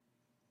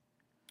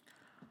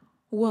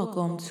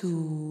Welcome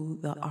to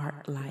the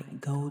Art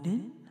Like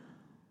Golden,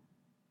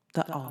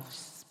 the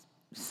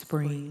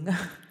offspring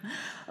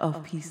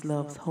of Peace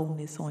Loves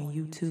Wholeness on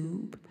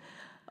YouTube,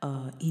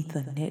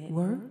 Ether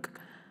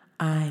Network.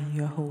 I'm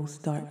your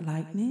host, Dark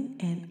Lightning,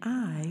 and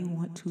I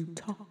want to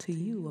talk to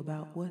you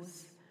about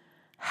what's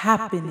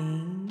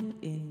happening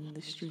in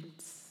the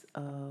streets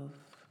of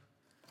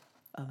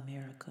the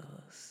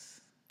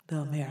Americas.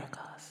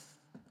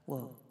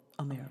 Well,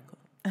 America.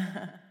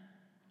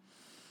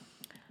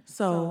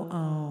 So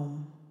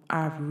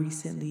I've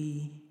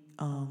recently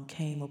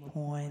came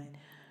upon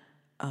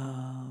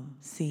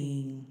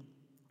seeing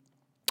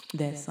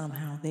that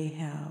somehow they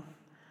have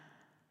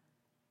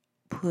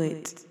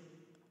put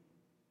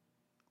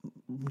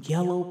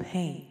yellow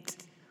paint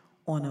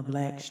on a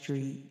black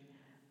street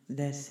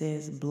that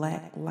says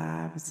Black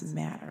Lives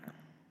Matter.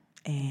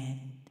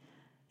 And,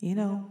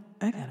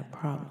 I got a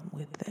problem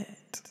with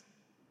that.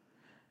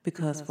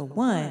 Because for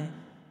one,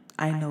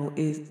 I know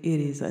it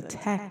is a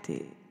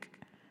tactic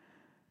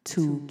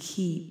to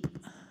keep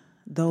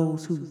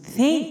those who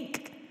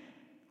think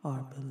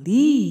or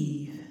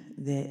believe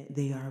that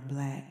they are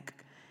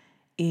black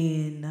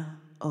in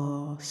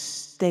a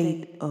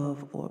state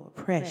of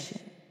oppression.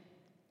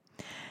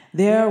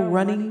 They're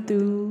running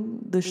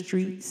through the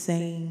streets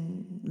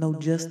saying no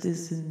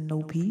justice and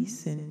no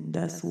peace, and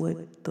that's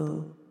what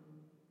the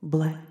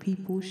black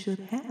people should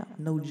have.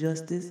 No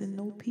justice and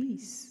no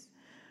peace.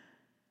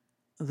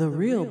 The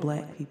real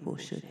black people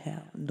should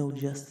have no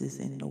justice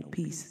and no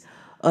peace.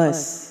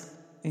 Us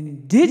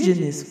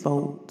indigenous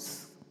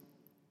folks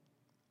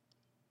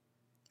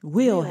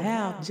will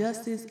have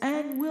justice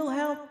and will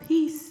have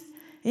peace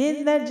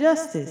in that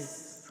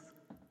justice.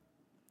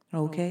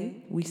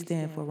 Okay? We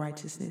stand for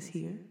righteousness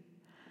here.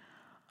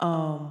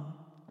 When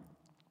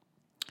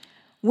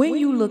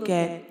you look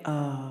at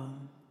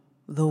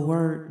the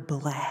word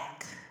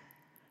black,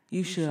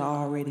 you should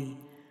already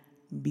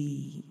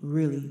be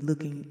really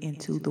looking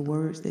into the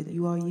words that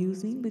you are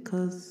using,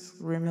 because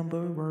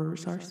remember,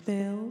 words are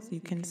spells. You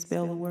can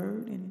spell a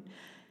word and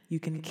you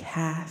can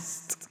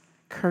cast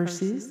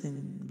curses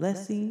and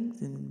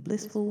blessings and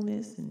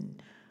blissfulness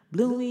and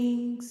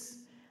bloomings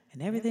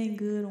and everything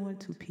good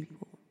onto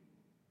people.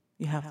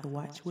 You have to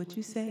watch what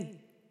you say.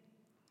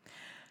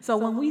 So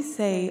when we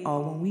say,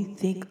 or when we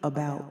think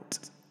about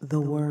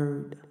the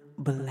word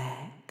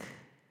black,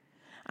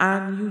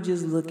 and you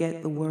just look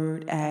at the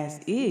word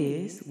as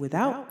is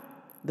without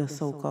the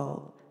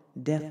so-called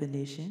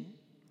definition,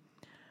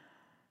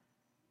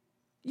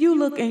 you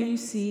look and you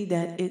see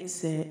that it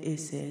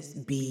says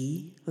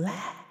be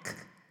black.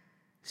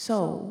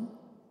 So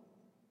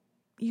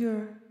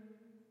you're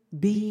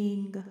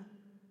being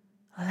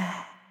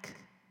black.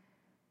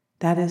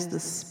 That is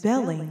the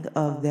spelling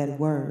of that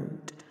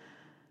word.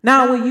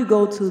 Now when you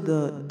go to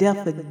the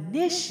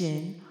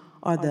definition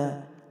or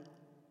the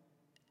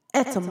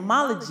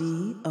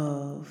etymology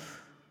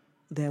of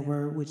that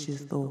word, which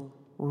is the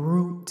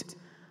root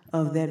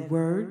of that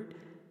word,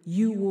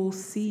 you will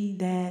see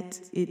that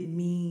it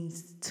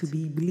means to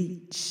be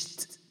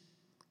bleached.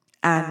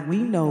 And we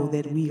know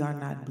that we are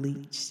not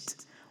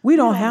bleached. We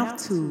don't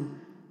have to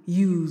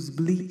use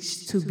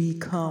bleach to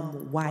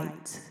become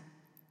white,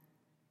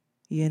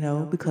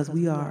 because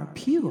we are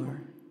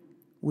pure,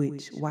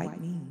 which white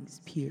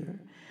means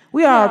pure.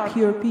 We are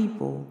pure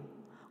people.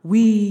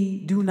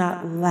 We do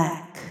not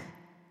lack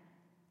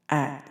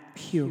at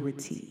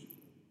purity.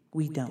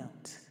 We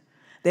don't.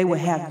 They will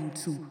have you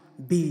to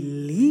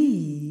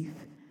believe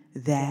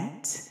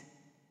that,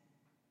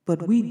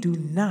 but we do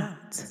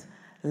not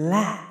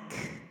lack.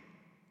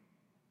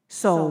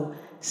 So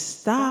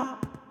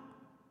stop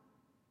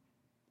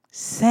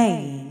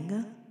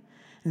saying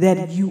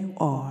that you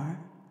are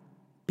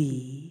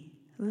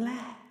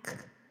black,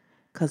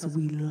 because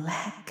we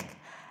lack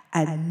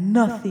at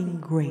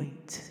nothing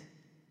great.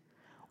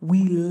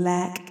 We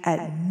lack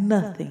at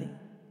nothing.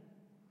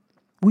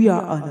 We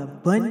are an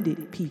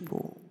abundant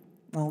people,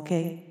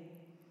 okay?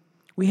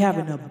 We have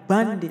an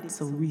abundance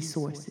of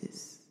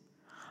resources.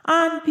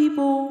 And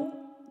people,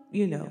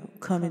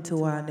 come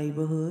into our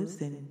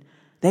neighborhoods and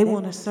they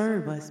want to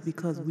serve us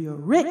because we are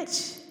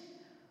rich.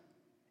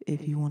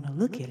 If you want to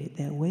look at it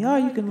that way, or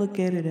you can look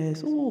at it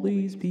as,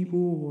 these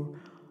people are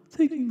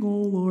taking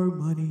all our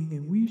money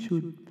and we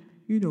should,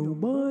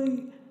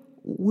 buy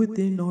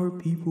within our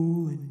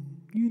people and.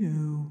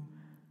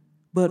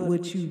 But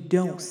what you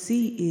don't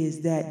see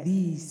is that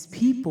these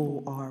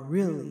people are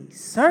really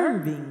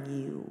serving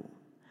you.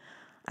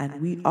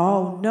 And we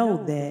all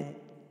know that,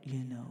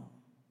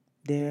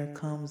 there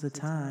comes a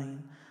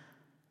time,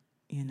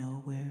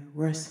 where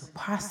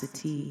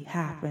reciprocity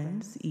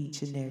happens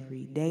each and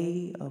every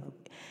day of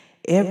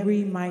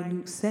every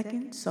minute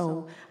second.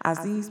 So as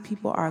these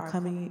people are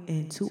coming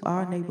into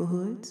our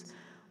neighborhoods,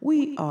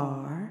 we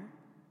are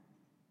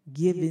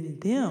giving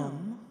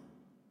them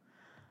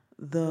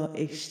the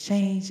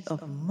exchange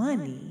of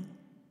money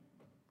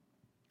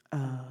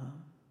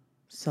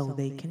so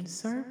they can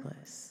serve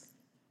us.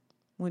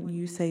 Wouldn't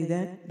you say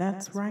that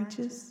that's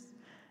righteous?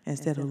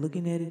 Instead of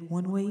looking at it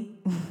one way,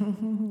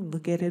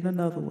 look at it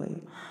another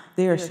way.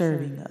 They are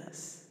serving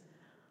us.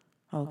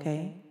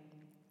 Okay?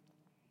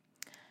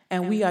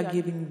 And we are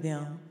giving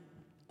them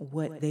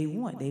what they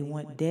want. They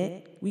want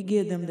debt. We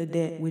give them the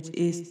debt, which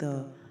is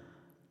the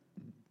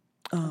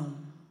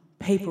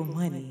paper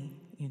money.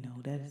 You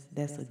know,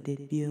 that's a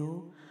debt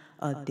bill.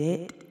 A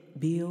debt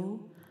bill.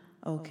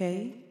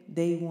 Okay?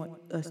 They want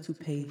us to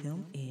pay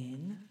them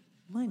in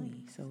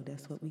money. So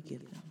that's what we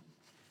give them.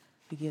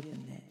 We give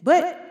them that.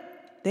 But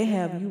they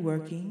have you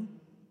working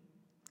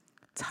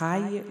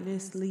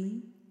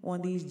tirelessly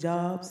on these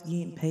jobs,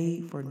 getting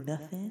paid for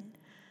nothing,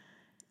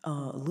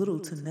 little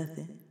to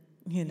nothing,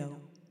 you know.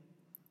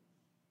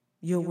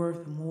 You're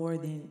worth more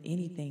than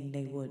anything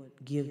they would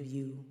give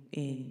you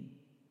in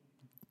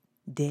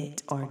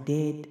debt or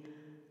dead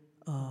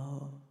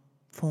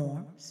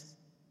forms.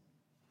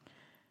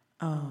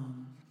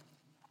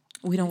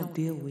 We don't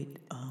deal with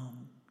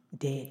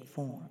dead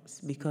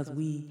forms because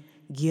we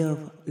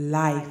give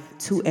life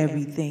to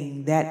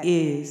everything that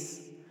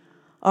is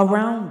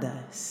around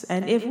us.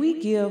 And if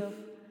we give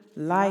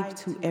life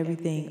to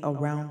everything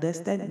around us,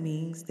 that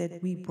means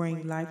that we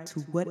bring life to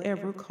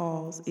whatever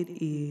cause it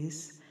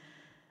is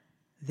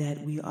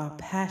that we are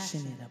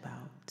passionate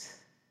about.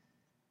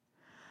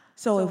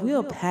 So if we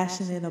are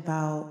passionate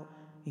about,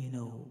 you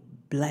know,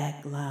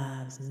 Black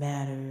Lives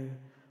Matter,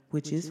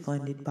 which is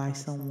funded by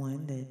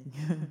someone that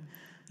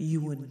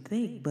you wouldn't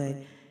think, but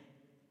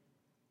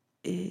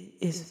it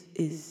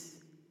is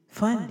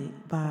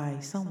funded by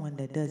someone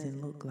that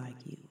doesn't look like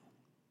you.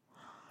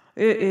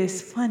 It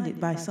is funded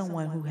by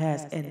someone who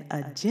has an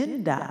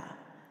agenda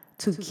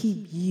to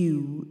keep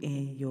you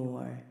in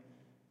your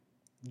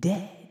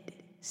dead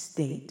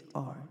state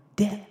or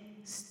death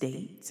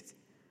state.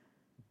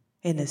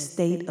 In a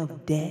state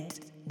of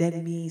debt,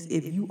 that means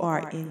if you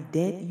are in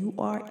debt, you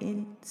are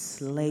in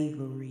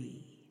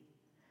slavery.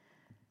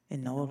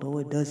 And although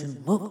it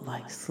doesn't look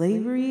like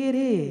slavery, it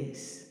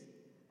is.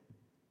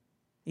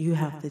 You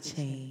have to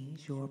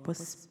change your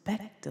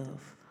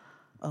perspective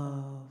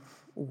of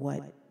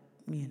what,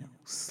 you know,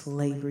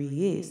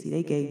 slavery is. See,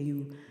 they gave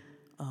you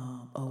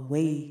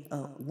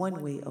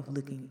one way of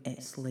looking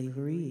at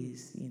slavery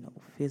is, you know,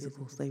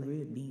 physical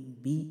slavery, being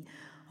beat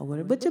or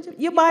whatever. But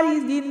your body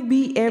is getting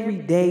beat every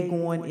day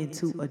going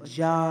into a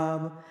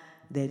job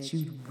that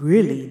you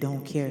really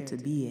don't care to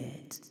be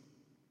at.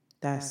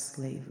 That's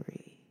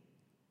slavery.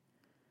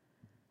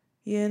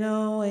 You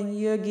know, and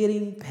you're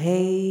getting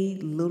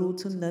paid little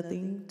to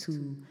nothing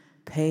to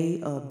pay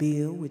a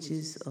bill, which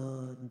is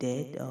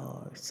dead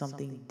or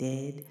something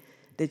dead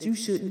that you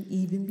shouldn't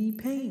even be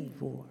paying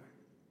for.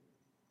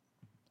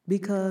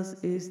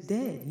 Because it's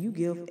dead. You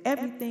give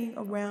everything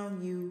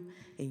around you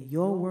in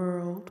your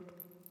world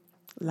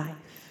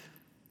life.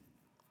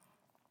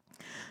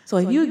 So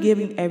if you're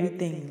giving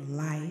everything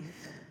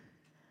life,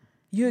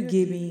 you're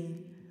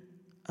giving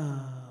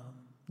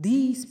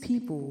these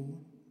people,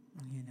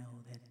 you know,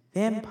 that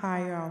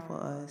vampire off of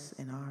us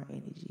and our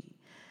energy,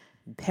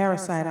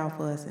 parasite off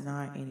of us and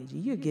our energy,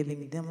 you're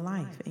giving them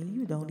life and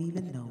you don't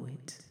even know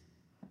it.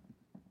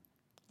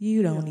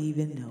 You don't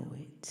even know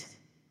it.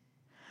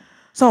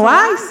 So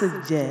I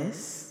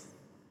suggest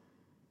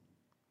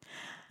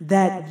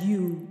that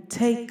you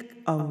take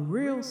a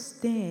real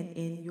stand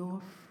in your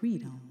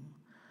freedom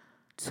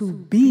to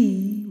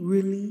be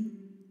really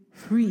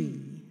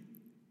free.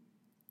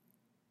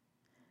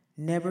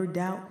 Never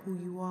doubt who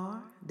you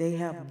are. They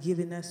have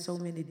given us so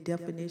many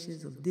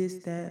definitions of this,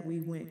 that. We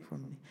went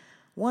from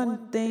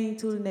one thing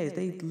to the next.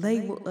 They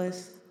label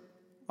us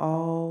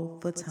all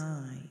the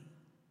time.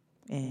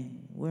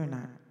 And we're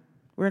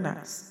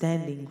not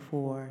standing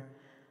for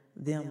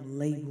them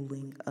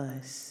labeling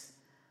us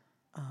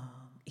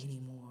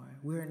anymore.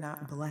 We're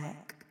not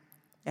black.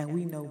 And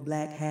we know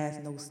black has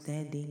no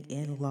standing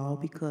in law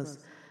because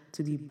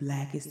to be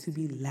black is to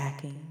be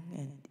lacking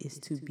and is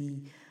to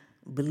be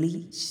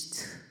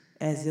bleached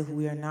as if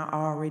we are not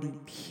already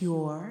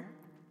pure.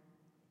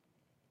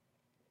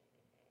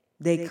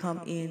 They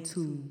come in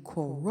to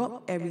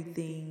corrupt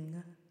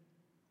everything,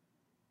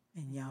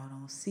 and y'all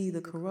don't see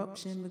the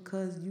corruption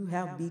because you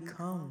have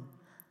become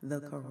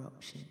the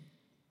corruption.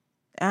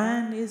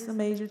 And it's a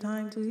major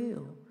time to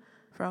heal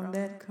from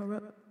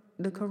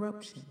the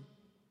corruption.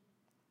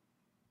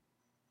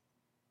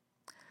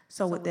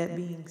 So with that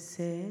being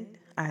said,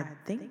 I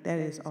think that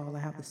is all I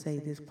have to say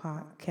this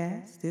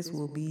podcast. This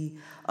will be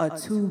a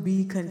to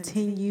be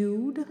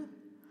continued.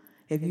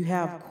 If you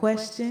have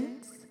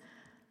questions,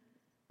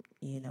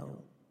 you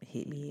know,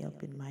 hit me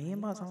up in my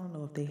inbox. I don't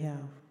know if they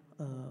have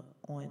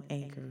on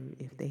Anchor,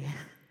 if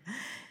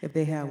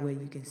they have where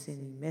you can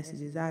send me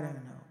messages. I don't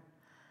know.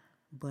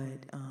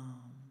 But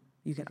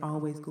you can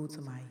always go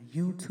to my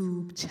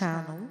YouTube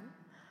channel,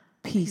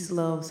 Peace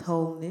Loves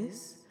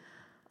Wholeness.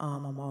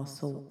 I'm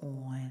also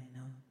on,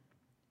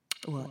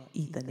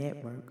 Ether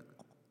Network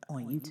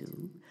on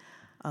YouTube.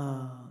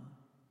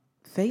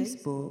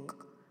 Facebook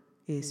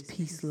is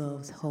Peace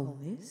Loves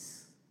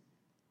Wholeness.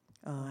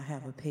 I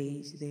have a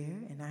page there,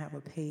 and I have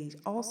a page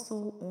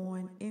also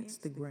on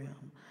Instagram,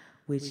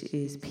 which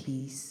is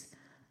Peace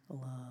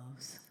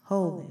loves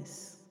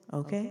wholeness.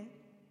 Okay?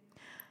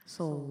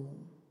 So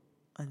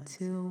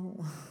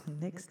until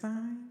next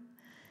time,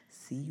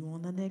 see you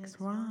on the next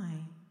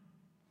rhyme.